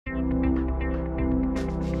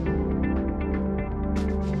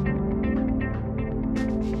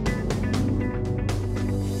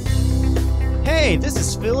Hey, this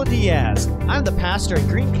is Phil Diaz. I'm the pastor at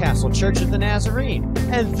Greencastle Church of the Nazarene,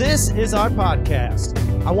 and this is our podcast.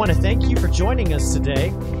 I want to thank you for joining us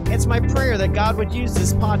today. It's my prayer that God would use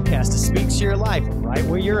this podcast to speak to your life right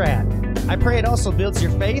where you're at. I pray it also builds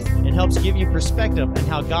your faith and helps give you perspective on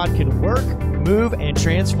how God can work, move, and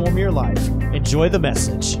transform your life. Enjoy the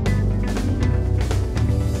message. It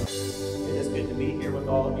is good to be here with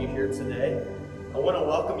all of you here today. I want to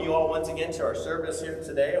welcome you all once again to our service here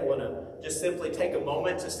today. I want to just simply take a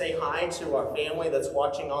moment to say hi to our family that's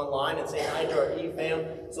watching online and say hi to our E-Fam.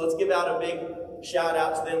 So let's give out a big shout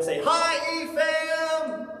out to them. Say, hi,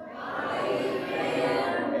 E-Fam! Hi,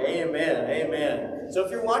 E-Fam! Amen, amen. So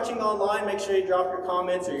if you're watching online, make sure you drop your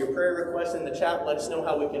comments or your prayer requests in the chat. Let us know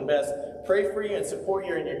how we can best pray for you and support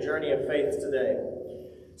you in your journey of faith today.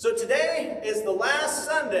 So today is the last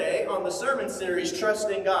Sunday on the sermon series,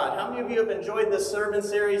 Trusting God. How many of you have enjoyed this sermon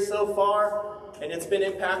series so far? And it's been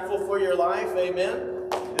impactful for your life? Amen?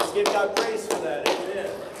 Let's give God praise for that. Amen.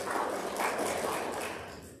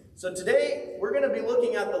 So today, we're going to be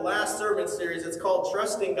looking at the last sermon series. It's called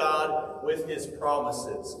Trusting God with His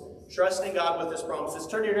Promises. Trusting God with His Promises.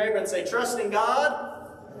 Turn to your neighbor and say, Trusting God.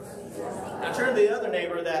 Now turn to the other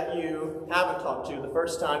neighbor that you haven't talked to the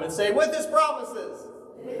first time and say, with His promises.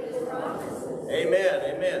 Amen,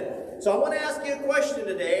 amen. So I want to ask you a question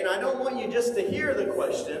today, and I don't want you just to hear the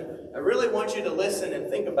question. I really want you to listen and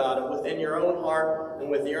think about it within your own heart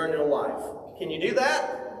and with your own life. Can you do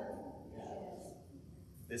that?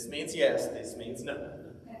 This means yes, this means no.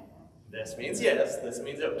 This means yes, this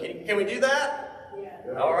means no. Can we do that?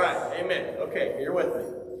 Yeah. All right, amen. Okay, you're with me.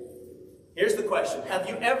 Here's the question. Have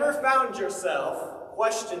you ever found yourself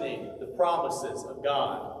questioning the promises of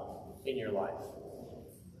God in your life?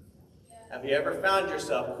 Have you ever found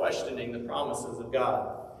yourself questioning the promises of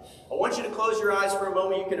God? I want you to close your eyes for a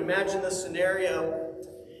moment. You can imagine this scenario.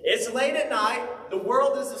 It's late at night. The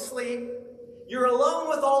world is asleep. You're alone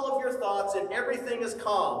with all of your thoughts and everything is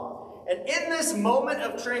calm. And in this moment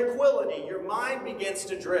of tranquility, your mind begins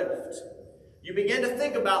to drift. You begin to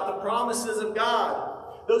think about the promises of God.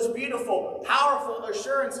 Those beautiful, powerful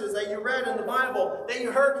assurances that you read in the Bible, that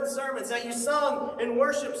you heard in sermons, that you sung in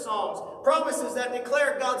worship songs. Promises that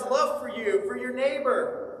declare God's love for you, for your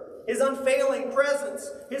neighbor, His unfailing presence,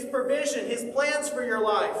 His provision, His plans for your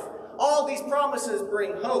life. All these promises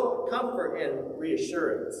bring hope, comfort, and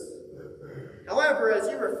reassurance. However, as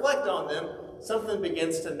you reflect on them, something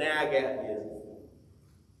begins to nag at you.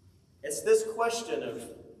 It's this question of,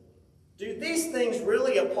 do these things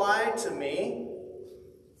really apply to me?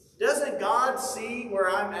 Doesn't God see where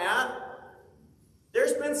I'm at?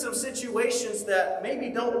 There's been some situations that maybe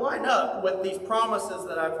don't line up with these promises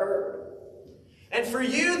that I've heard. And for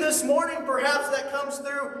you this morning, perhaps that comes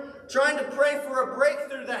through trying to pray for a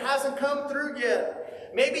breakthrough that hasn't come through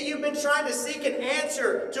yet. Maybe you've been trying to seek an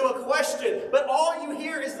answer to a question, but all you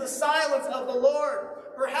hear is the silence of the Lord.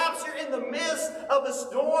 Perhaps you're in the midst of a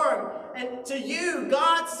storm, and to you,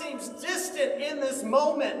 God seems distant in this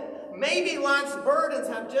moment. Maybe life's burdens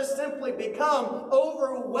have just simply become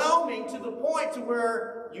overwhelming to the point to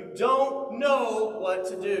where you don't know what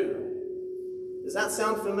to do. Does that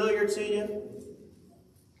sound familiar to you?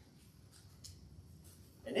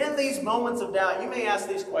 And in these moments of doubt, you may ask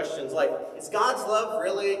these questions like, is God's love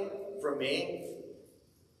really for me?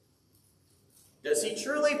 Does He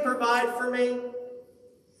truly provide for me?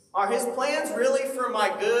 Are His plans really for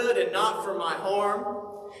my good and not for my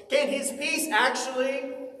harm? Can His peace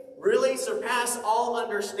actually really surpass all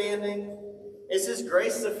understanding? Is His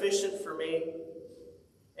grace sufficient for me?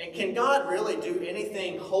 And can God really do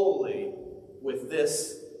anything holy with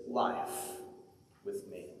this life, with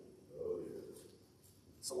me?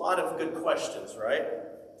 It's a lot of good questions, right?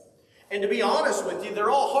 And to be honest with you, they're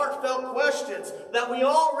all heartfelt questions that we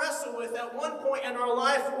all wrestle with at one point in our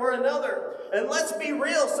life or another. And let's be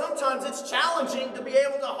real, sometimes it's challenging to be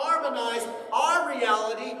able to harmonize our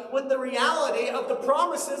reality with the reality of the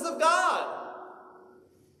promises of God.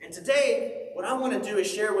 And today, what I want to do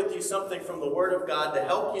is share with you something from the Word of God to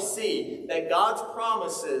help you see that God's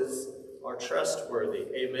promises are trustworthy.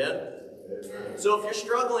 Amen? Amen. So if you're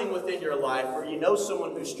struggling within your life, or you know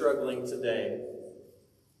someone who's struggling today,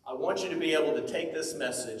 I want you to be able to take this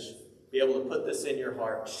message, be able to put this in your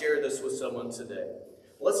heart, share this with someone today.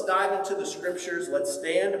 Let's dive into the scriptures. Let's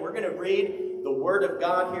stand. We're going to read the Word of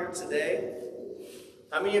God here today.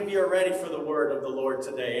 How many of you are ready for the Word of the Lord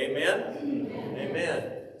today? Amen? Amen.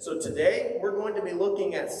 Amen. So today we're going to be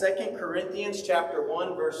looking at 2 Corinthians chapter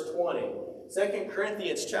 1, verse 20. 2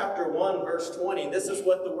 Corinthians chapter 1, verse 20. This is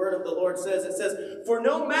what the Word of the Lord says. It says, for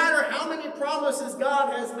no matter how many promises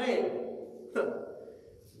God has made,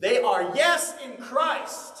 they are yes in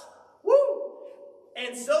Christ. Woo!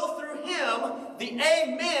 And so through him, the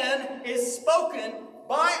amen is spoken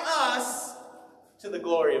by us to the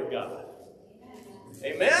glory of God.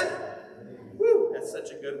 Amen? Woo, that's such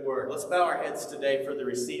a good word. Let's bow our heads today for the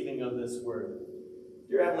receiving of this word.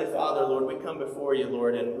 Dear Heavenly Father, Lord, we come before you,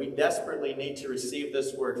 Lord, and we desperately need to receive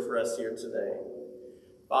this word for us here today.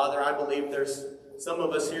 Father, I believe there's some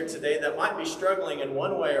of us here today that might be struggling in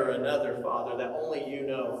one way or another, Father, that only you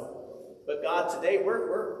know. But God, today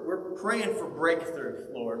we're praying for breakthrough,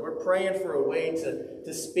 Lord. We're praying for a way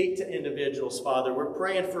to speak to individuals, Father. We're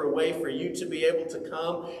praying for a way for you to be able to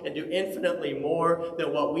come and do infinitely more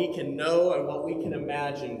than what we can know and what we can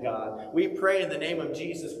imagine, God. We pray in the name of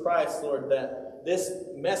Jesus Christ, Lord, that this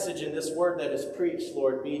message and this word that is preached,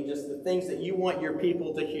 Lord, be just the things that you want your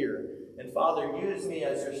people to hear. And Father, use me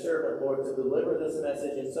as your servant, Lord, to deliver this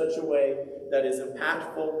message in such a way that is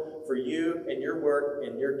impactful for you and your work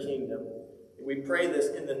and your kingdom. We pray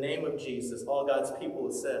this in the name of Jesus. All God's people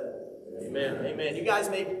have said, amen. Amen. You guys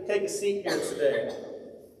may take a seat here today.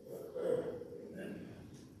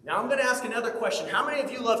 Now I'm going to ask another question. How many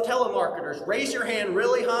of you love telemarketers? Raise your hand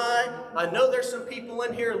really high. I know there's some people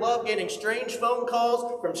in here who love getting strange phone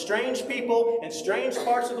calls from strange people in strange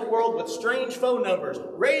parts of the world with strange phone numbers.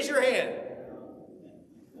 Raise your hand.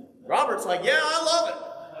 Robert's like, yeah, I love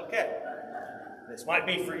it. Okay. This might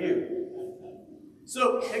be for you.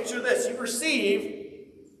 So picture this. You receive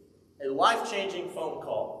a life-changing phone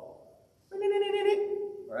call.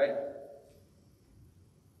 Right?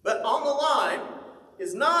 But on the line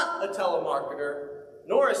is not a telemarketer,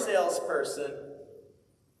 nor a salesperson,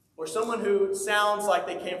 or someone who sounds like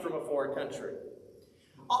they came from a foreign country.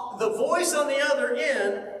 The voice on the other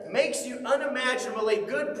end makes you unimaginably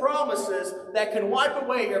good promises that can wipe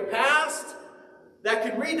away your past, that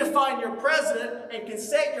can redefine your present, and can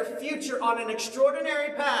set your future on an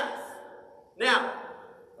extraordinary path. Now,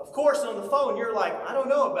 of course, on the phone, you're like, I don't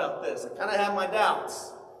know about this. I kind of have my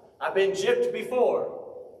doubts. I've been gypped before.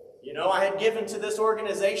 You know, I had given to this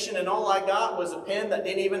organization, and all I got was a pen that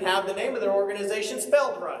didn't even have the name of their organization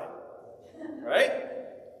spelled right. Right?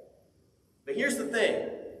 But here's the thing.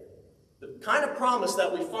 The kind of promise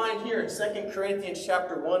that we find here in 2 Corinthians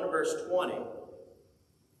chapter 1, verse 20,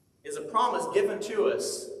 is a promise given to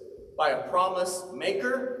us by a promise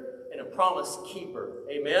maker and a promise keeper.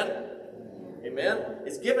 Amen? Amen?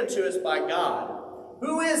 It's given to us by God.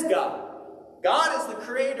 Who is God? God is the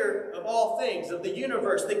creator of all things, of the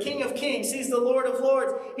universe, the King of Kings. He's the Lord of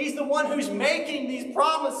Lords. He's the one who's making these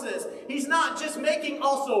promises. He's not just making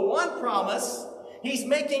also one promise. He's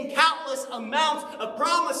making countless amounts of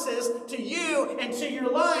promises to you and to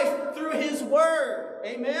your life through His Word.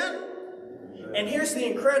 Amen? And here's the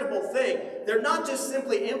incredible thing. They're not just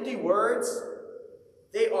simply empty words.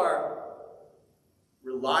 They are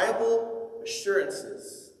reliable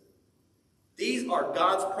assurances. These are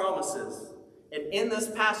God's promises. And in this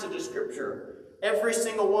passage of Scripture, every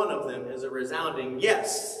single one of them is a resounding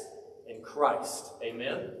yes in Christ.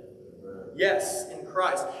 Amen? Yes, in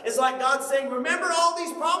Christ. It's like God saying, remember all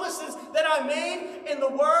these promises that I made in the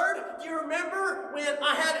Word? Do you remember when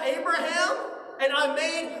I had Abraham and I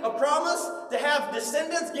made a promise to have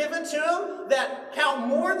descendants given to him that count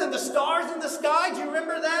more than the stars in the sky? Do you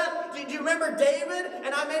remember that? Do you remember David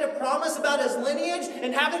and I made a promise about his lineage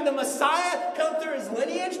and having the Messiah come through his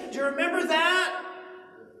lineage? Do you remember that?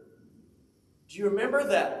 Do you remember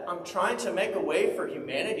that I'm trying to make a way for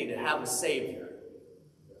humanity to have a Savior?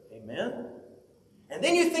 Amen? And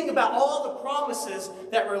then you think about all the promises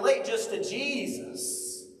that relate just to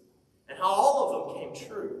Jesus and how all of them came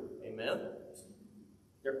true. Amen?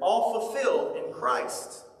 They're all fulfilled in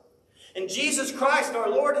Christ. And Jesus Christ, our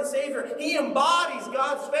Lord and Savior, He embodies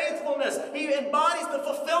God's faithfulness. He embodies the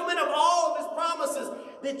fulfillment of all of His promises,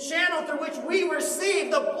 the channel through which we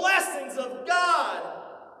receive the blessings of God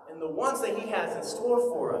and the ones that He has in store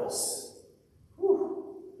for us.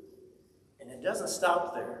 Whew. And it doesn't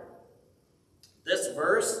stop there. This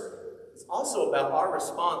verse is also about our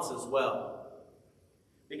response as well.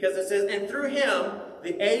 Because it says, and through Him,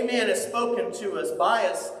 the amen is spoken to us by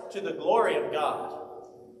us to the glory of God.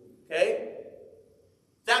 Okay?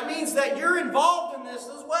 That means that you're involved in this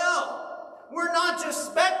as well. We're not just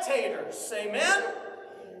spectators. Amen?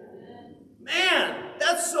 Man,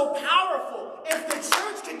 that's so powerful. If the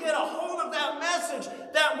church could get a hold of that message,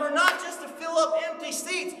 that we're not just to fill up empty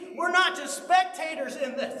seats. We're not just spectators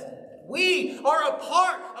in this. We are a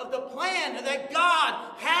part of the plan that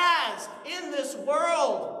God has in this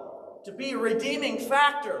world to be a redeeming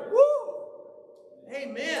factor. Woo!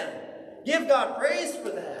 Amen. Give God praise for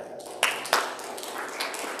that.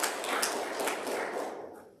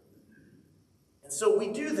 And so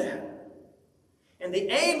we do that. And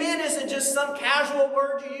the amen isn't just just some casual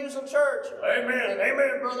word you use in church. Amen,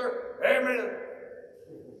 amen, brother, amen.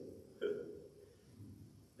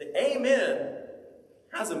 The amen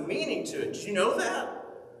has a meaning to it. Did you know that?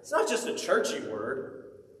 It's not just a churchy word.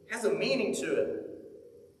 It has a meaning to it.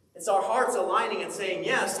 It's our hearts aligning and saying,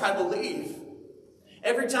 yes, I believe.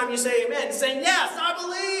 Every time you say amen, it's saying, yes, I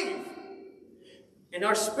believe. And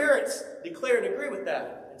our spirits declare and agree with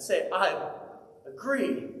that and say, I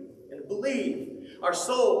agree and believe. Our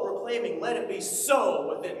soul proclaiming, let it be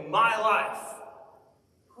so within my life.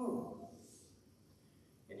 Whew.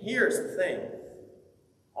 And here's the thing.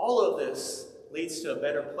 All of this leads to a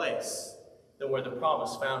better place than where the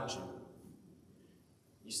promise found you.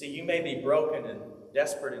 You see, you may be broken and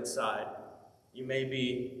desperate inside. You may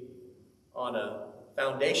be on a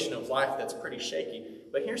foundation of life that's pretty shaky.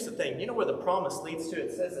 But here's the thing. You know where the promise leads to?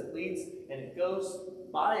 It says it leads and it goes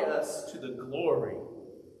by us to the glory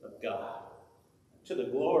of God. To the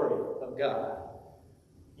glory of God.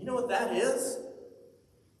 You know what that is?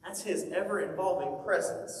 That's His ever-involving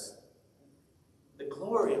presence. The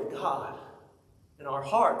glory of God in our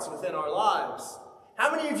hearts, within our lives.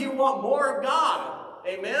 How many of you want more of God?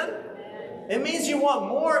 Amen? It means you want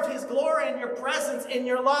more of His glory and your presence in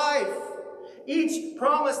your life. Each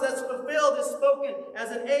promise that's fulfilled is spoken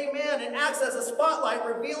as an amen and acts as a spotlight,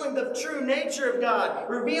 revealing the true nature of God,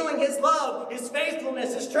 revealing His love, His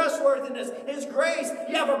faithfulness, His trustworthiness, His grace.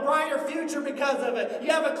 You have a brighter future because of it.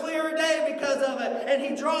 You have a clearer day because of it. And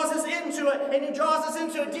He draws us into it, and He draws us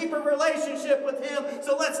into a deeper relationship with Him.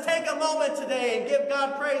 So let's take a moment today and give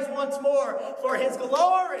God praise once more for His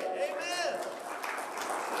glory. Amen.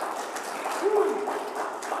 Whew.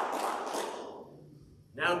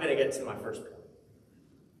 Now I'm going to get to my first point.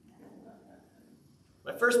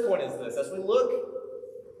 My first point is this. As we look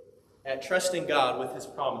at trusting God with His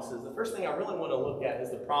promises, the first thing I really want to look at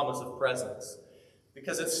is the promise of presence.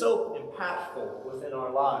 Because it's so impactful within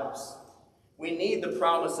our lives. We need the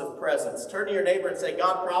promise of presence. Turn to your neighbor and say,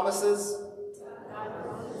 God promises. God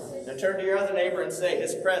promises. Now turn to your other neighbor and say,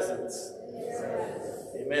 His presence. His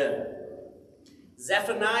presence. Amen.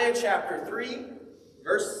 Zephaniah chapter 3,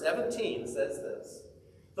 verse 17 says this.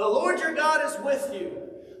 The Lord your God is with you,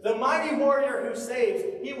 the mighty warrior who saves.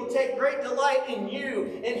 He will take great delight in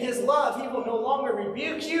you. In His love, He will no longer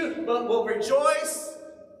rebuke you, but will rejoice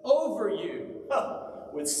over you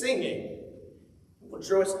with singing. He will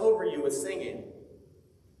rejoice over you with singing.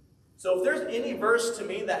 So if there's any verse to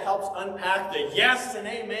me that helps unpack the yes and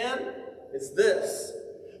amen, it's this.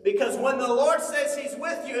 Because when the Lord says He's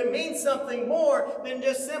with you, it means something more than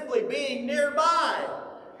just simply being nearby.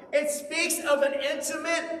 It speaks of an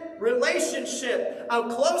intimate relationship, a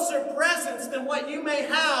closer presence than what you may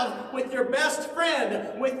have with your best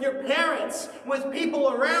friend, with your parents, with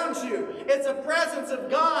people around you. It's a presence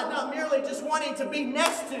of God, not merely just wanting to be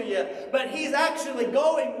next to you, but He's actually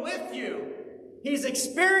going with you. He's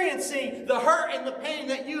experiencing the hurt and the pain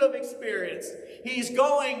that you have experienced. He's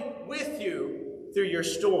going with you through your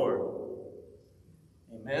storm.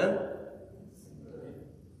 Amen?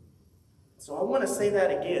 So I want to say that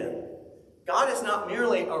again. God is not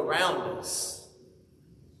merely around us.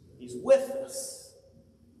 He's with us.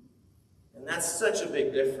 And that's such a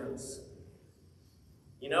big difference.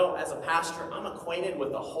 You know, as a pastor, I'm acquainted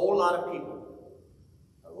with a whole lot of people.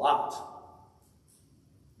 A lot.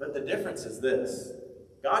 But the difference is this.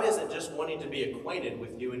 God isn't just wanting to be acquainted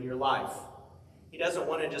with you in your life. He doesn't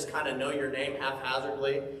want to just kind of know your name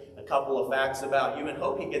haphazardly, a couple of facts about you, and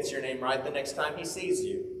hope He gets your name right the next time He sees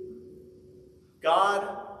you. God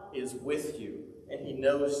is with you, and He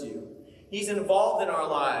knows you. He's involved in our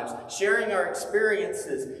lives, sharing our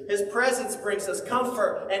experiences. His presence brings us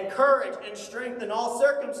comfort and courage and strength in all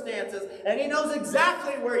circumstances, and He knows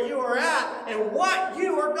exactly where you are at and what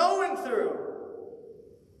you are going through.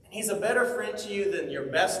 And He's a better friend to you than your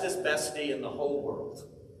bestest bestie in the whole world,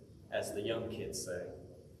 as the young kids say.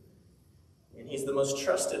 And He's the most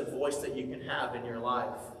trusted voice that you can have in your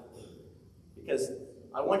life. Because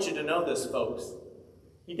I want you to know this, folks.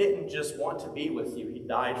 He didn't just want to be with you. He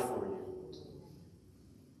died for you.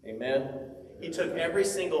 Amen? He took every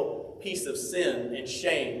single piece of sin and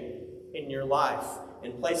shame in your life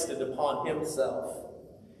and placed it upon Himself.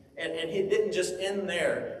 And He didn't just end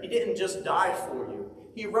there. He didn't just die for you.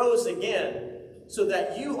 He rose again so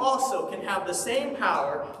that you also can have the same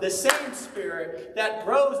power, the same Spirit that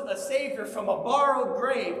rose a Savior from a borrowed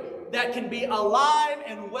grave that can be alive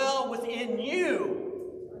and well within you.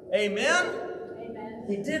 Amen? Amen?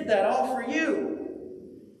 He did that all for you.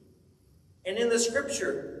 And in the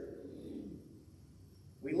Scripture,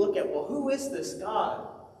 we look at, well, who is this God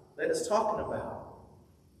that it's talking about?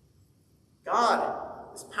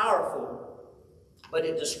 God is powerful But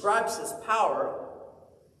it describes his power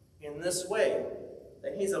in this way,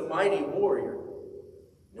 that he's a mighty warrior.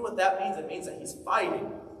 You know what that means? It means that he's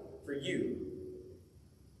fighting for you.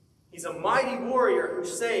 He's a mighty warrior who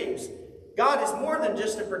saves. God is more than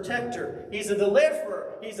just a protector. He's a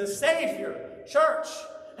deliverer. He's a savior. Church,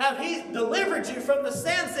 have he delivered you from the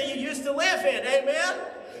sins that you used to live in? Amen?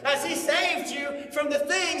 Has he saved you from the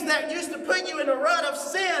things that used to put you in a rut of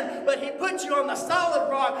sin, but he put you on the solid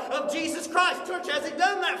rock of Jesus Christ? Church, has he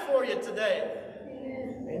done that for you today?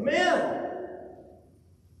 Amen.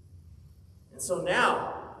 And so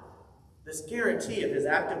now, this guarantee of his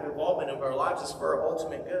active involvement in our lives is for our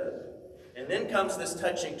ultimate good. And then comes this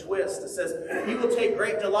touching twist. It says, he will take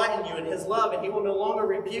great delight in you in his love, and he will no longer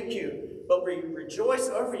rebuke you, but rejoice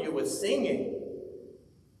over you with singing.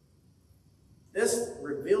 This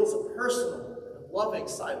reveals a personal and loving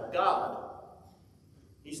side of God.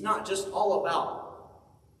 He's not just all about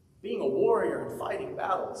being a warrior and fighting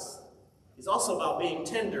battles. He's also about being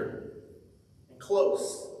tender and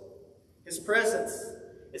close. His presence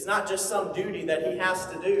is not just some duty that he has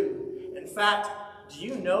to do. In fact, do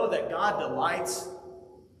you know that God delights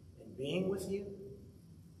in being with you?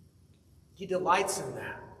 He delights in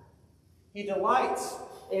that. He delights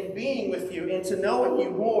in being with you and to knowing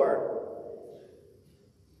you more.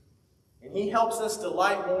 And he helps us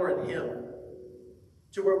delight more in him,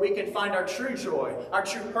 to where we can find our true joy, our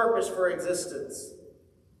true purpose for existence.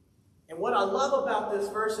 And what I love about this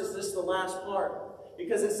verse is this, the last part,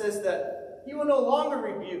 because it says that he will no longer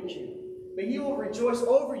rebuke you, but he will rejoice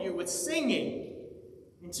over you with singing.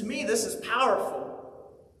 And to me, this is powerful.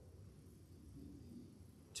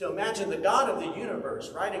 To imagine the God of the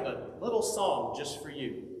universe writing a little song just for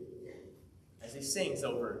you as he sings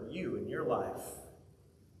over you and your life.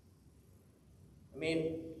 I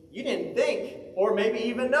mean, you didn't think, or maybe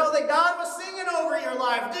even know, that God was singing over your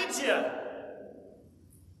life, did you?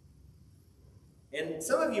 And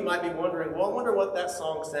some of you might be wondering, well, I wonder what that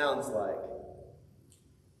song sounds like.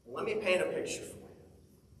 Well, let me paint a picture for you.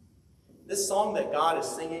 This song that God is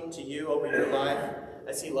singing to you over your life,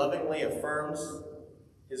 as he lovingly affirms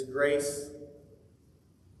his grace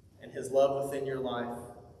and his love within your life,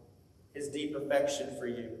 his deep affection for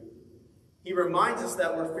you. He reminds us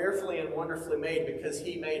that we're fearfully and wonderfully made because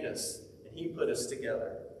he made us and he put us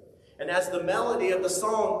together. And as the melody of the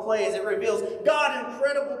song plays, it reveals God's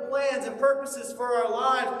incredible plans and purposes for our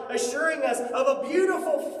lives, assuring us of a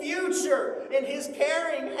beautiful future in his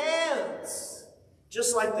caring hands.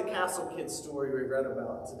 Just like the Castle Kids story we read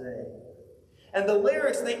about today. And the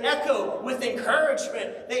lyrics, they echo with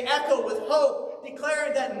encouragement. They echo with hope,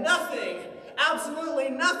 declaring that nothing, absolutely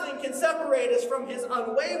nothing, can separate us from his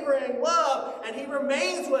unwavering love. And he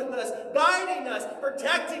remains with us, guiding us,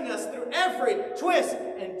 protecting us through every twist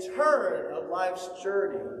and turn of life's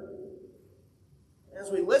journey. As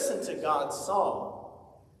we listen to God's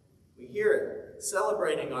song, we hear it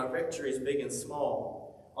celebrating our victories, big and small,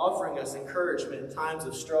 offering us encouragement in times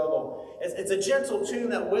of struggle. It's a gentle tune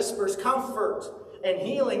that whispers comfort and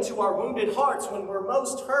healing to our wounded hearts when we're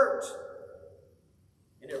most hurt.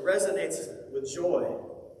 And it resonates with joy,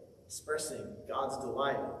 expressing God's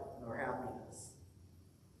delight in our happiness.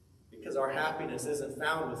 Because our happiness isn't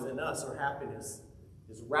found within us. Our happiness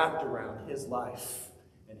is wrapped around his life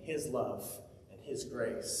and his love and his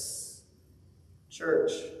grace.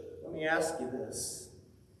 Church, let me ask you this.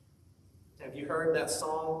 Have you heard that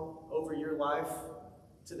song over your life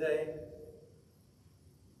today?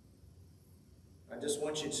 I just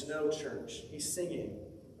want you to know, church, he's singing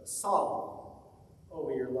a song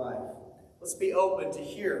over your life. Let's be open to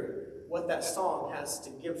hear what that song has to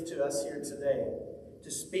give to us here today, to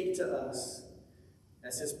speak to us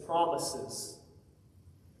as his promises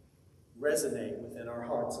resonate within our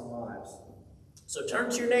hearts and lives. So turn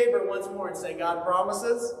to your neighbor once more and say, God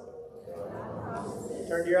promises.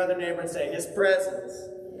 Turn to your other neighbor and say, his presence.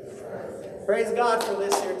 Praise God for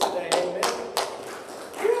this here today. Amen.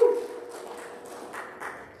 Woo.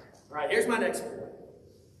 All right, here's my next point.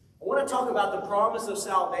 I want to talk about the promise of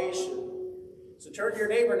salvation. So turn to your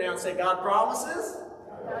neighbor now and say, God promises.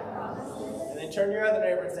 God promises. And then turn to your other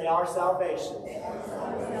neighbor and say, our salvation.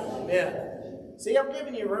 Amen. See, I'm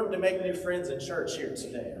giving you room to make new friends in church here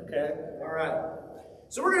today, okay? All right.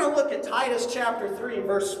 So we're going to look at Titus chapter 3,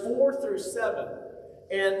 verse 4 through 7.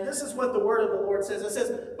 And this is what the word of the Lord says. It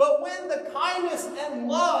says, but when the kindness and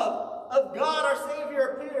love of God our Savior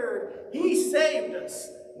appeared, he saved us,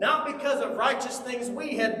 not because of righteous things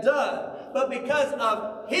we had done, but because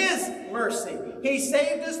of his mercy. He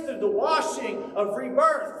saved us through the washing of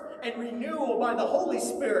rebirth and renewal by the Holy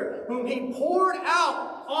Spirit, whom He poured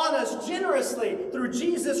out on us generously through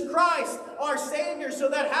Jesus Christ, our Savior, so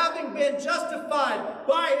that having been justified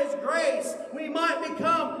by His grace, we might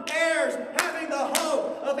become heirs, having the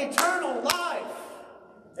hope of eternal life.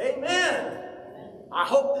 Amen. I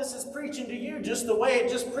hope this is preaching to you just the way it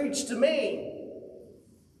just preached to me.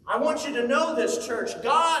 I want you to know this, church.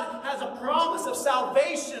 God has a promise of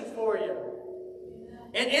salvation for you.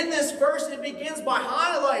 And in this verse, it begins by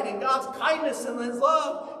highlighting God's kindness and His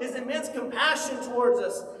love, His immense compassion towards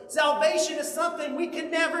us. Salvation is something we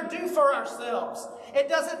can never do for ourselves. It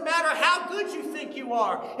doesn't matter how good you think you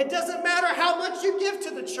are. It doesn't matter how much you give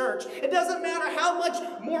to the church. It doesn't matter how much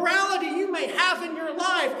morality you may have in your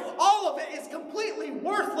life. All of it is completely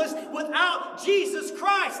worthless without Jesus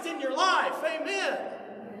Christ in your life. Amen.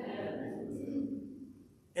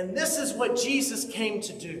 And this is what Jesus came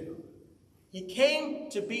to do. He came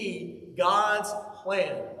to be God's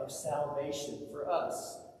plan of salvation for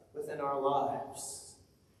us within our lives.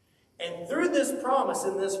 And through this promise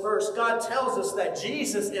in this verse, God tells us that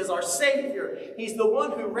Jesus is our Savior. He's the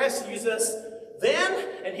one who rescues us then,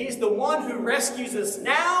 and He's the one who rescues us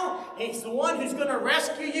now. He's the one who's going to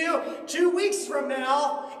rescue you 2 weeks from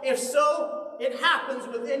now, if so it happens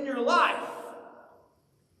within your life.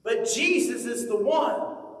 But Jesus is the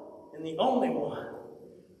one and the only one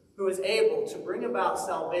who is able to bring about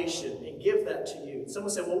salvation and give that to you.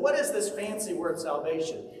 Someone say, well, what is this fancy word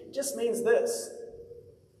salvation? It just means this.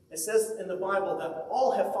 It says in the Bible that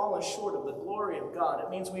all have fallen short of the glory of God.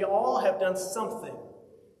 It means we all have done something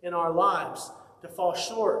in our lives to fall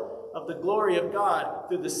short of the glory of God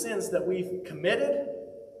through the sins that we've committed,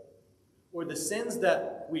 or the sins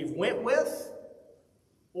that we've went with,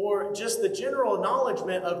 or just the general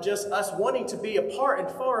acknowledgement of just us wanting to be apart and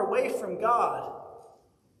far away from God.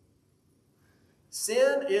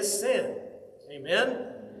 Sin is sin. Amen?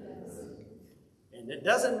 And it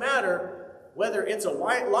doesn't matter whether it's a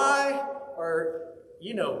white lie or,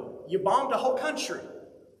 you bombed a whole country.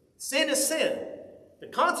 Sin is sin. The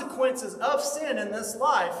consequences of sin in this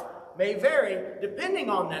life may vary depending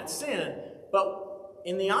on that sin, but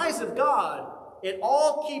in the eyes of God, it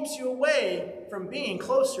all keeps you away from being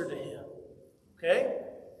closer to Him. Okay?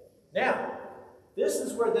 Now, this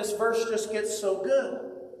is where this verse just gets so good.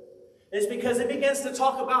 It's because it begins to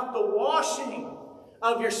talk about the washing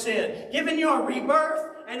of your sin, giving you a rebirth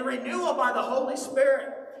and renewal by the Holy Spirit.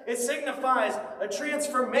 It signifies a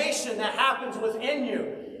transformation that happens within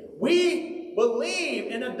you. We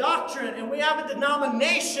believe in a doctrine, and we have a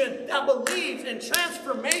denomination that believes in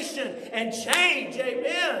transformation and change.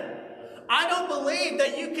 Amen. I don't believe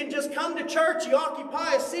that you can just come to church, you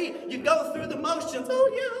occupy a seat, you go through the motions.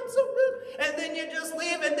 Oh yeah, I'm so good. And then you just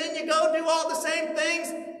leave, and then you go do all the same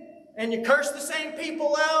things, and you curse the same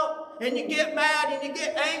people out, and you get mad, and you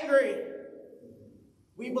get angry.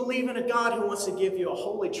 We believe in a God who wants to give you a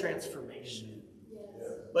holy transformation.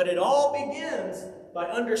 But it all begins by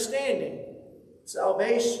understanding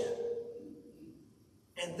salvation.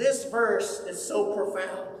 And this verse is so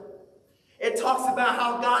profound. It talks about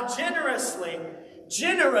how God generously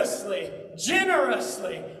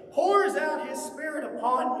pours out His Spirit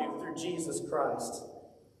upon you through Jesus Christ.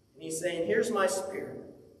 And He's saying, here's my Spirit.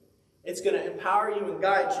 It's going to empower you and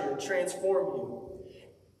guide you and transform you.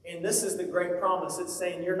 And this is the great promise. It's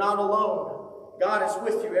saying you're not alone. God is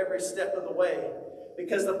with you every step of the way.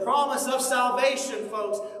 Because the promise of salvation,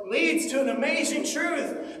 folks, leads to an amazing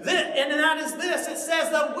truth. And that is this. It says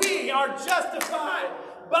that we are justified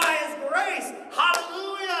by His grace.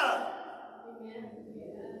 Hallelujah.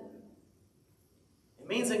 It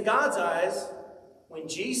means in God's eyes, when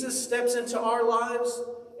Jesus steps into our lives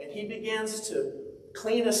and He begins to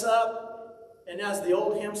clean us up, and as the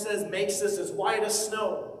old hymn says, makes us as white as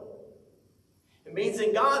snow. It means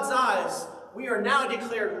in God's eyes, we are now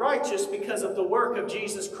declared righteous because of the work of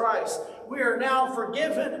Jesus Christ. We are now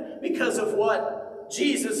forgiven because of what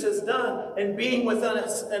Jesus has done and being within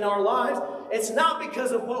us in our lives. It's not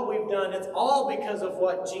because of what we've done. It's all because of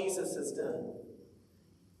what Jesus has done.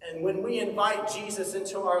 And when we invite Jesus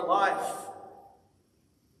into our life,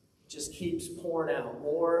 it just keeps pouring out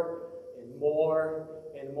more and more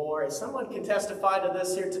and more. As someone can testify to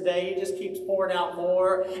this here today, He just keeps pouring out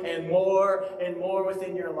more and more and more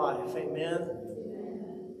within your life. Amen?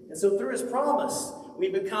 And so through His promise, we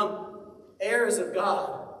become heirs of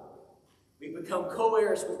God. We become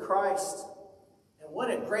co-heirs with Christ. And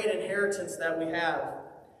what a great inheritance that we have.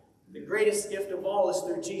 The greatest gift of all is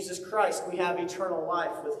through Jesus Christ. We have eternal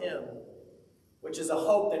life with Him, which is a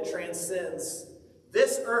hope that transcends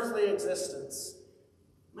this earthly existence.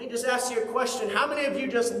 Let me just ask you a question. How many of you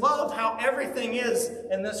just love how everything is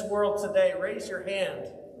in this world today? Raise your hand.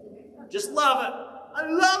 Just love it. I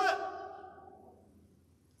love it.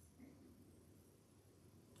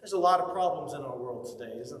 There's a lot of problems in our world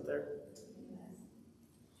today, isn't there?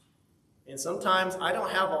 And sometimes I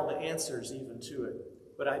don't have all the answers even to it.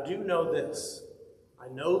 But I do know this. I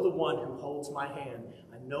know the one who holds my hand.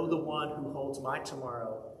 I know the one who holds my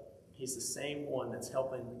tomorrow. He's the same one that's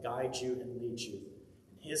helping guide you and lead you.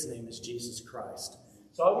 And his name is Jesus Christ.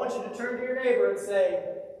 So I want you to turn to your neighbor and say,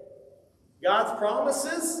 God's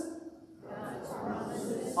promises,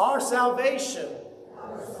 our salvation.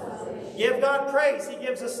 Give God praise. He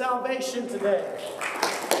gives us salvation today.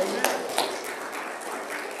 Amen.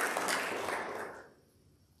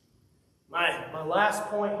 My last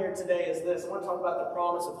point here today is this. I want to talk about the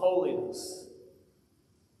promise of holiness.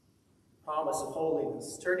 Promise of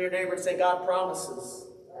holiness. Turn to your neighbor and say, God promises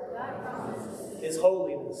His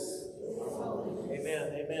holiness.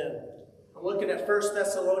 Amen. Amen. I'm looking at 1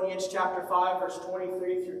 Thessalonians chapter 5, verse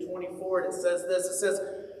 23 through 24, and it says this. It says,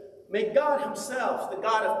 may God Himself, the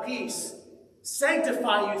God of peace,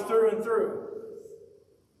 sanctify you through and through.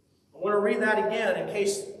 I want to read that again in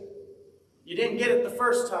case you didn't get it the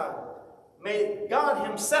first time. May God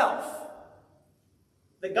Himself,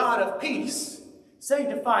 the God of peace,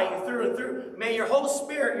 sanctify you through and through. May your whole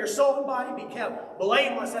spirit, your soul and body be kept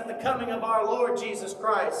blameless at the coming of our Lord Jesus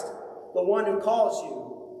Christ. The one who calls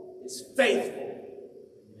you is faithful.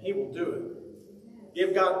 He will do it.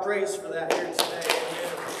 Give God praise for that here today.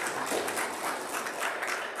 Amen.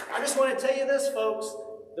 I just want to tell you this, folks.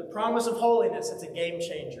 The promise of holiness, it's a game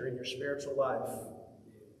changer in your spiritual life.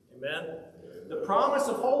 Amen. The promise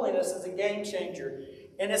of holiness is a game changer.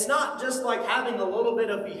 And it's not just like having a little bit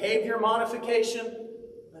of behavior modification.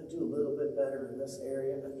 I'm going to do a little bit better in this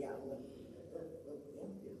area. But yeah,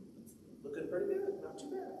 looking pretty good. Not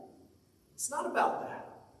too bad. It's not about that.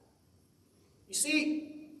 You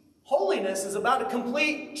see, holiness is about a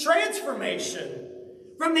complete transformation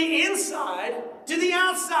from the inside to the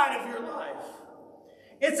outside of your life.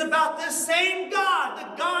 It's about this same God,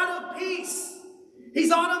 the God of peace.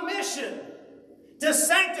 He's on a mission to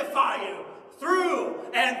sanctify you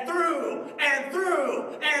through and through and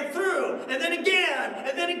through and through, and then again,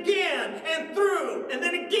 and then again, and through, and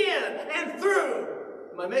then again, and through.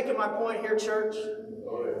 Am I making my point here, church?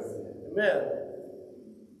 Oh, yes. Amen.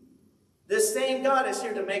 This same God is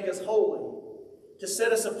here to make us holy, to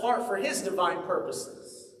set us apart for His divine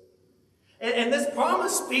purposes. And this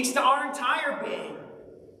promise speaks to our entire being,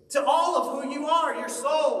 to all of who you are, your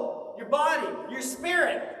soul, your body, your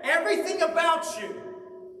spirit, everything about you,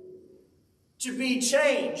 to be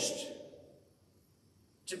changed,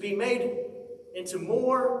 to be made into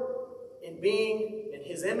more in being in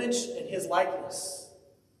His image and His likeness.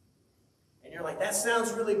 And you're like, that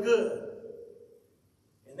sounds really good.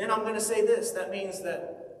 And then I'm going to say this. That means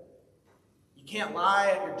that you can't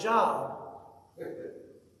lie at your job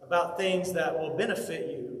about things that will benefit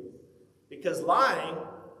you, because lying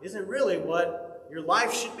isn't really what your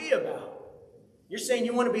life should be about. You're saying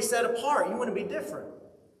you want to be set apart. You want to be different.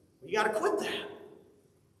 You got to quit that.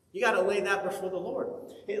 You got to lay that before the Lord.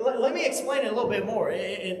 Let me explain it a little bit more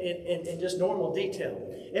in just normal detail.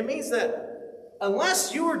 It means that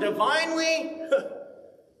unless you are divinely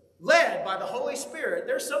led by the Holy Spirit,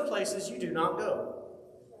 there's some places you do not go.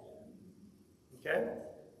 Okay?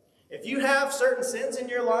 If you have certain sins in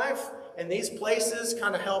your life, and these places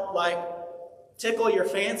kind of help like tickle your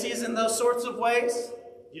fancies in those sorts of ways,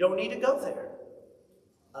 you don't need to go there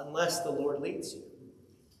unless the Lord leads you.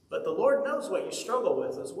 But the Lord knows what you struggle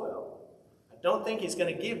with as well. I don't think He's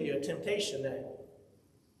going to give you a temptation that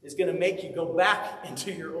is going to make you go back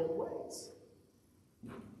into your old ways.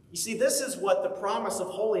 You see, this is what the promise of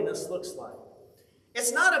holiness looks like.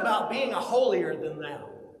 It's not about being a holier than thou.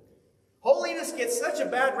 Holiness gets such a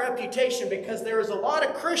bad reputation because there is a lot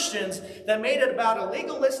of Christians that made it about a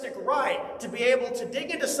legalistic right to be able to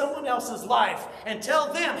dig into someone else's life and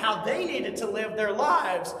tell them how they needed to live their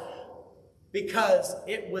lives, because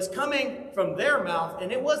it was coming from their mouth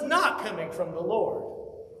and it was not coming from the Lord.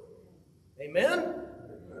 Amen?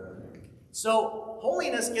 So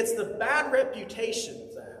holiness gets the bad reputation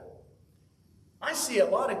of that. I see a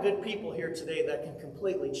lot of good people here today that can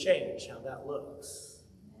completely change how that looks.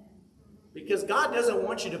 Because God doesn't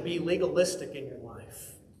want you to be legalistic in your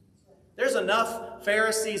life. There's enough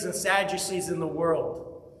Pharisees and Sadducees in the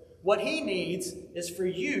world. What He needs is for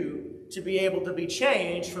you to be able to be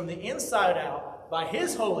changed from the inside out by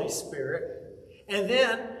His Holy Spirit. And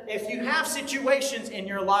then, if you have situations in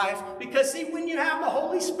your life, because see, when you have the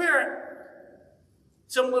Holy Spirit,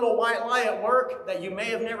 some little white lie at work that you may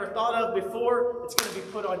have never thought of before, it's going to be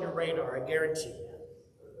put on your radar, I guarantee you.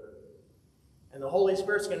 And the Holy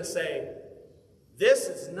Spirit's going to say, this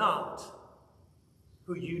is not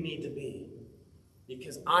who you need to be,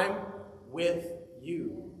 because I'm with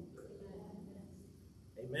you.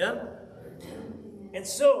 Amen? And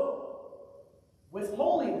so, with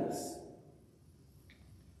holiness,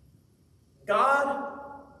 God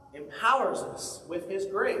empowers us with His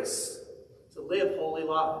grace to live holy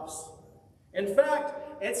lives. In fact,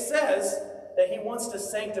 it says that He wants to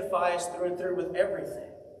sanctify us through and through with everything.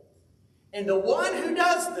 And the one who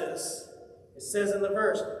does this, it says in the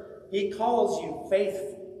verse, He calls you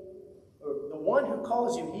faithful. Or the one who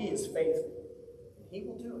calls you, He is faithful. And He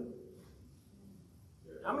will do it.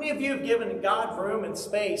 How many of you have given God room and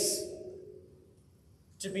space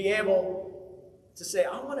to be able to say,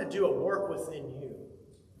 I want to do a work within you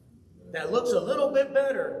that looks a little bit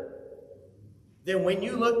better than when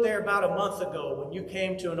you looked there about a month ago, when you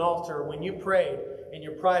came to an altar, when you prayed in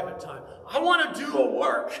your private time? I want to do a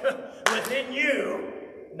work within you,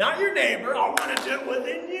 not your neighbor. I want to do it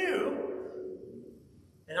within you.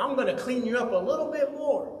 And I'm going to clean you up a little bit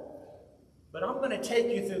more. But I'm going to take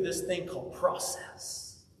you through this thing called process.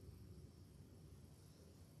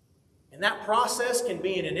 And that process can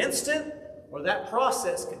be in an instant, or that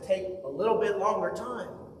process can take a little bit longer time.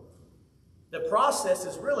 The process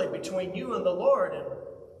is really between you and the Lord, and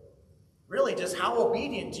really just how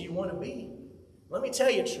obedient do you want to be? Let me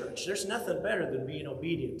tell you, church, there's nothing better than being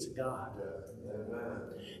obedient to God.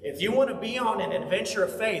 If you want to be on an adventure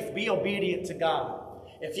of faith, be obedient to God.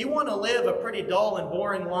 If you want to live a pretty dull and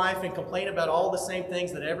boring life and complain about all the same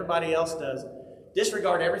things that everybody else does,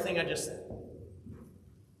 disregard everything I just said.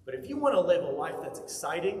 But if you want to live a life that's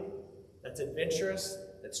exciting, that's adventurous,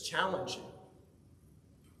 that's challenging,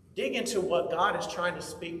 dig into what God is trying to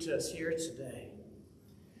speak to us here today.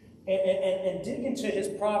 And dig into His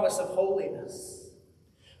promise of holiness.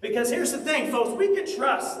 Because here's the thing, folks, we can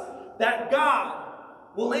trust that God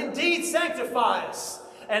will indeed sanctify us.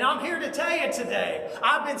 And I'm here to tell you today,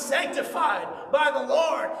 I've been sanctified by the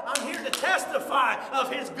Lord. I'm here to testify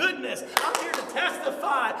of His goodness. I'm here to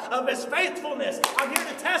testify of His faithfulness. I'm here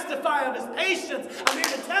to testify of His patience. I'm here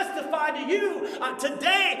to testify to you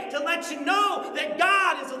today to let you know that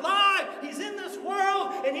God is alive. He's in this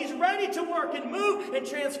world, and He's ready to work and move and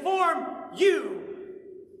transform you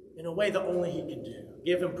in a way that only He can do.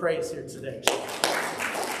 Give Him praise here today.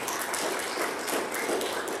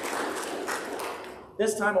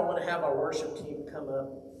 This time I want to have our worship team come up.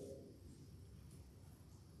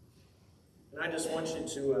 And I just want you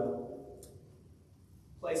to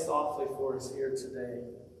play softly for us here today.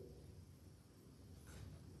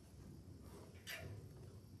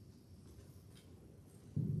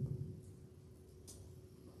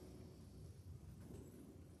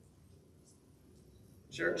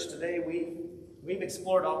 Church, today we've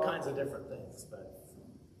explored all kinds of different things, but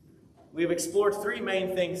we've explored three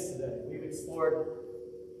main things today. We've explored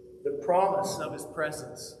the promise of His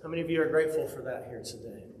presence. How many of you are grateful for that here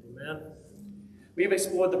today? Amen. We've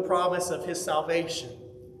explored the promise of His salvation.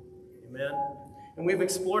 Amen. And we've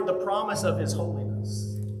explored the promise of His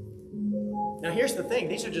holiness. Now here's the thing.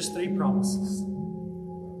 These are just three promises.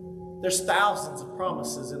 There's thousands of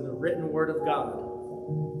promises in the written Word of God.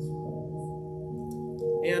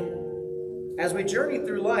 And as we journey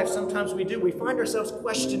through life, sometimes we find ourselves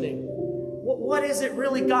questioning, what is it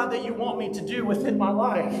really, God, that you want me to do within my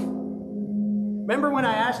life? Remember when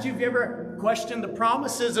I asked you, have you ever questioned the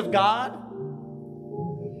promises of God?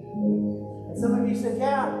 And some of you said,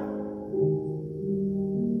 yeah.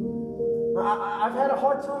 I've had a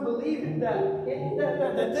hard time believing that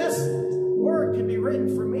this word can be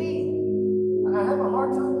written for me. I have a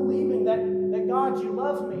hard time believing that God, you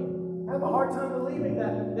love me. I have a hard time believing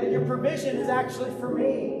that your provision is actually for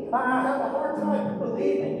me. I have a hard time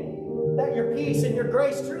believing that your peace and your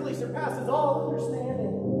grace truly surpasses all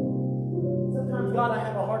understanding. Sometimes, God, I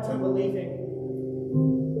have a hard time believing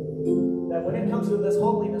that when it comes to this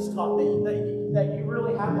holiness talk, that you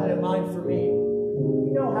really have that in mind for me.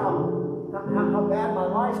 You know how bad my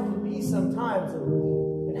life can be sometimes,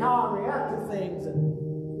 and how I react to things. And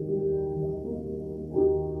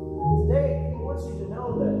today, He wants you to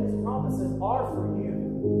know that His promises are for you.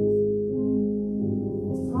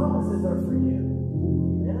 His promises are for you.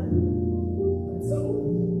 Amen? So,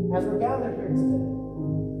 as we're gathered here today,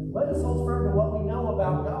 let us hold firm to what we know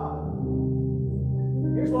about God.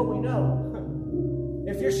 Here's what we know.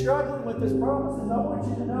 If you're struggling with His promises, I want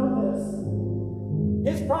you to know this.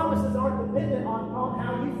 His promises aren't dependent on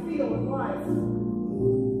how you feel in life.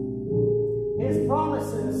 His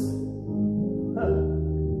promises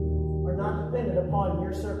are not dependent upon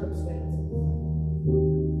your circumstances.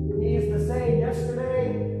 He is the same yesterday,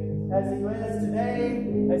 as He is today,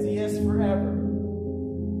 as He is forever.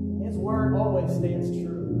 His word always stands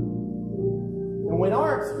true. And when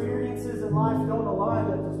our experiences in life don't align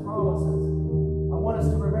with his promises, I want us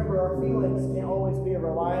to remember our feelings can't always be a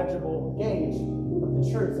reliable gauge of the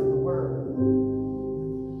truth of the word.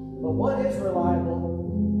 But what is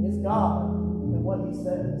reliable is God and what he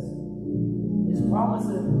says. His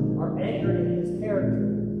promises are anchored in his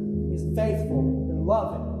character. He's faithful and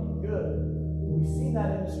loving and good. We see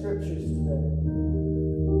that in the scriptures today.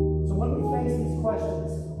 So when we face these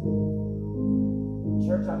questions,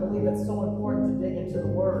 church, I believe it's so important to dig into the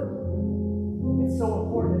word. It's so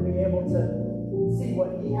important to be able to see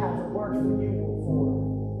what he has worked for you for.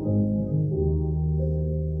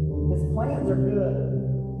 His plans are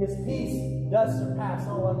good. His peace does surpass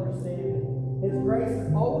all understanding. His grace is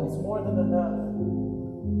always more than enough.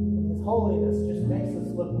 And his holiness just makes us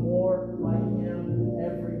look more like him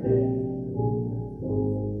every day.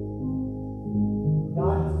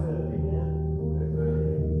 God is good, amen?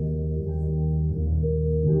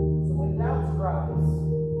 So when doubts rise,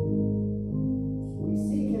 we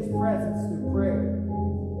seek his presence through prayer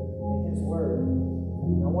and his word.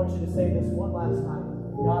 And I want you to say this one last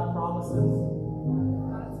time. God promises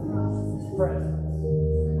his presence.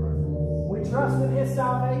 We trust in his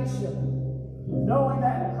salvation, knowing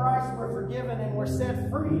that in Christ we're forgiven and we're set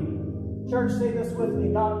free. Church, say this with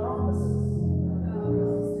me. God promises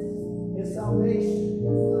his salvation.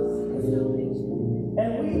 And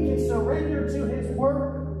we can surrender to his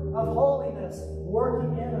work of holiness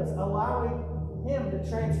working in us, allowing him to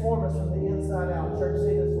transform us from the inside out. Church,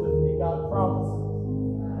 say this with me. God promises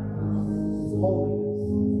his holiness.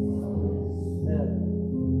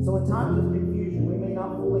 Amen. So in times of confusion, we may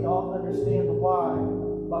not fully all understand the why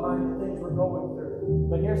behind the things we're going through.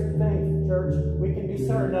 But here's the thing, church. We can be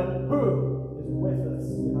certain of who is with us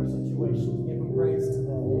in our situations. Give him praise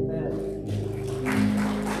today. Amen.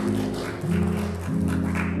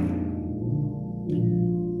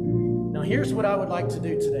 Now here's what I would like to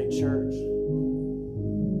do today, church.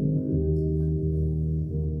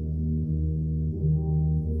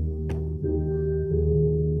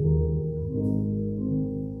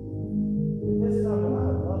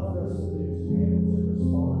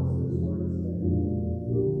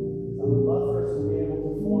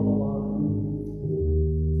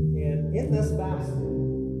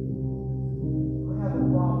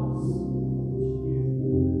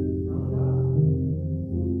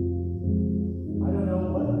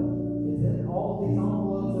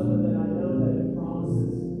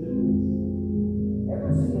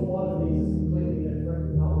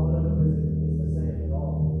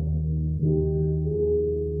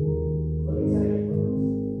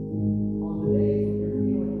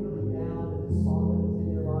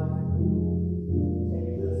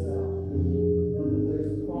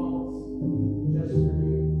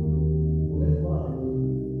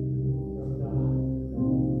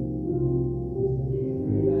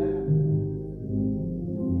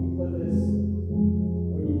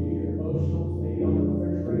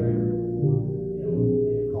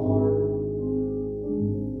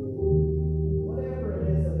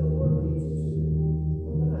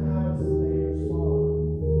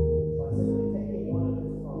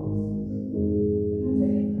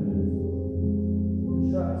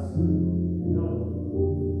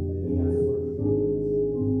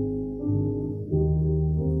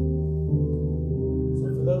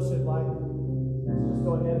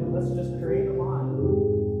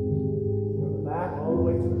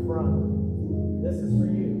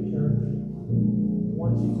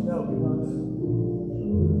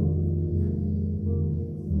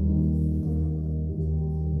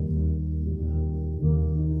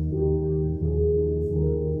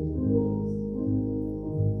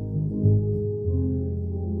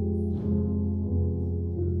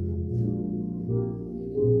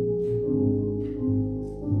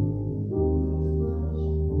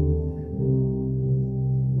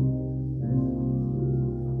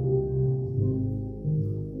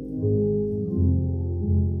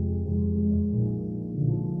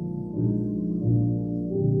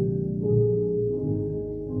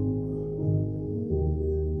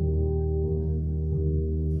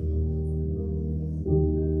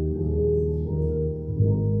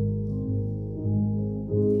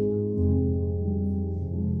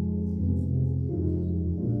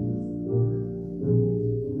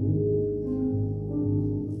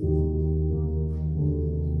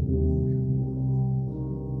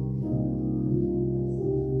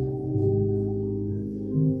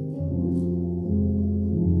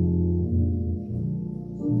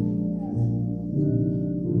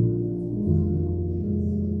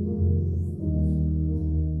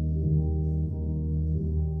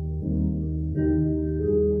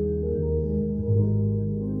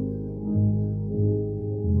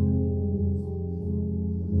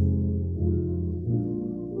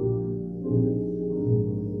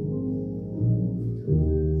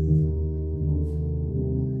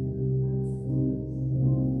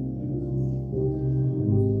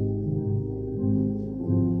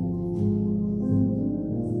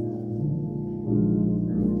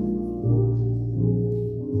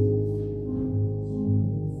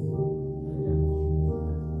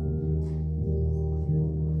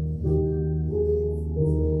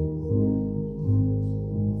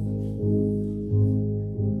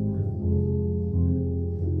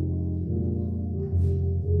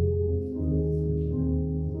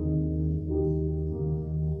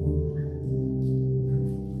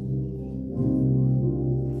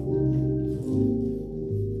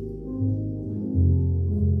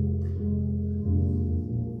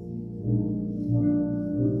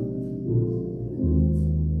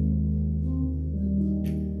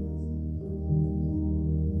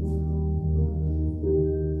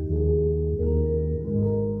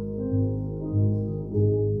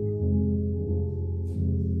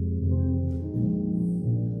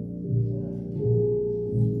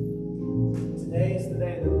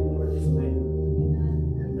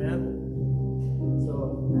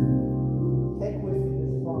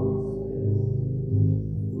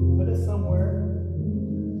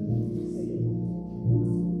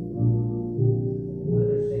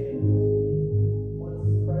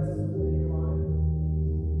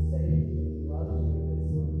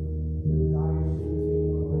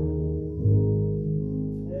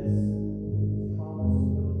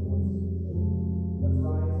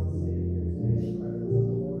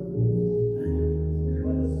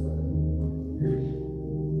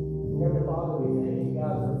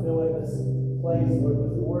 place, Lord,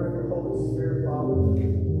 with more of your Holy Spirit, Father,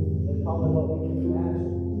 than probably what we can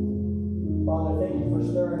imagine. Father, thank you for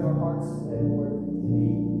stirring our hearts today, Lord, to be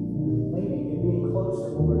leaning and being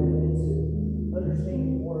closer, Lord, and into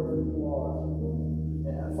understanding more of who you are.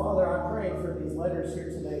 And Father, I'm praying for these letters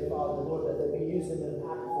here today, Father, Lord, that they be used in an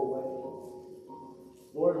impactful way.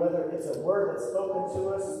 Lord, whether it's a word that's spoken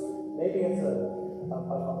to us, maybe it's a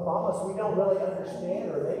promise we don't really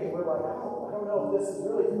understand, or maybe we're like, I don't know if this is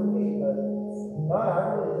really for me, but God,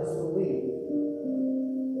 I really just believe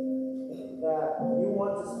that you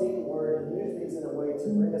want to speak the word and use these in a way to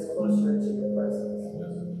bring us closer into your presence.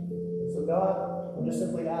 So God, I'm just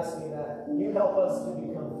simply asking that you help us to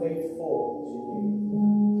become faithful to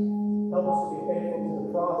you. Help us to be faithful to the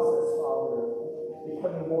process, Father,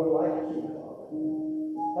 becoming more like you, Father.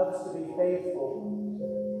 Help us to be faithful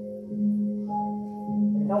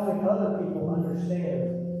in helping other people understand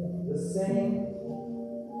the same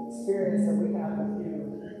experience that we have with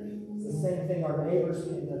you. It's the same thing our neighbors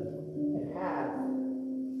can have.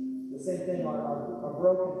 The same thing our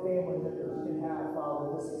broken family members can have,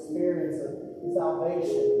 Father. This experience of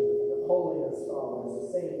salvation and of holiness, Father. It's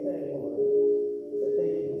the same thing, Lord, that they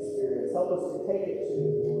can experience. Help us to take it to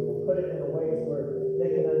you, Lord, and put it in a ways where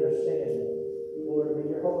they can understand. Lord, may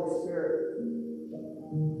your Holy Spirit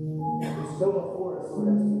just go before us,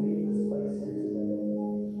 Lord, as we leave this place here today.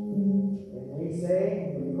 And we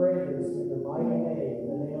say, we pray this in the mighty name, in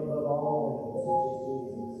the name above all names, which is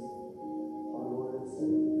Jesus, our Lord and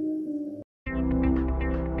Savior.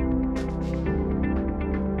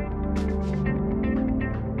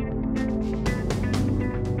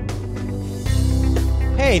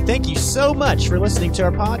 Hey, thank you so much for listening to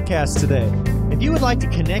our podcast today. If you would like to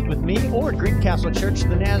connect with me or Greencastle Church of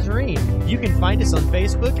the Nazarene, you can find us on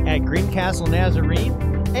Facebook at Greencastle Nazarene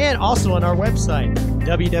and also on our website,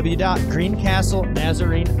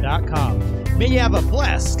 www.greencastlenazarene.com. May you have a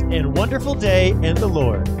blessed and wonderful day in the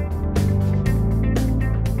Lord.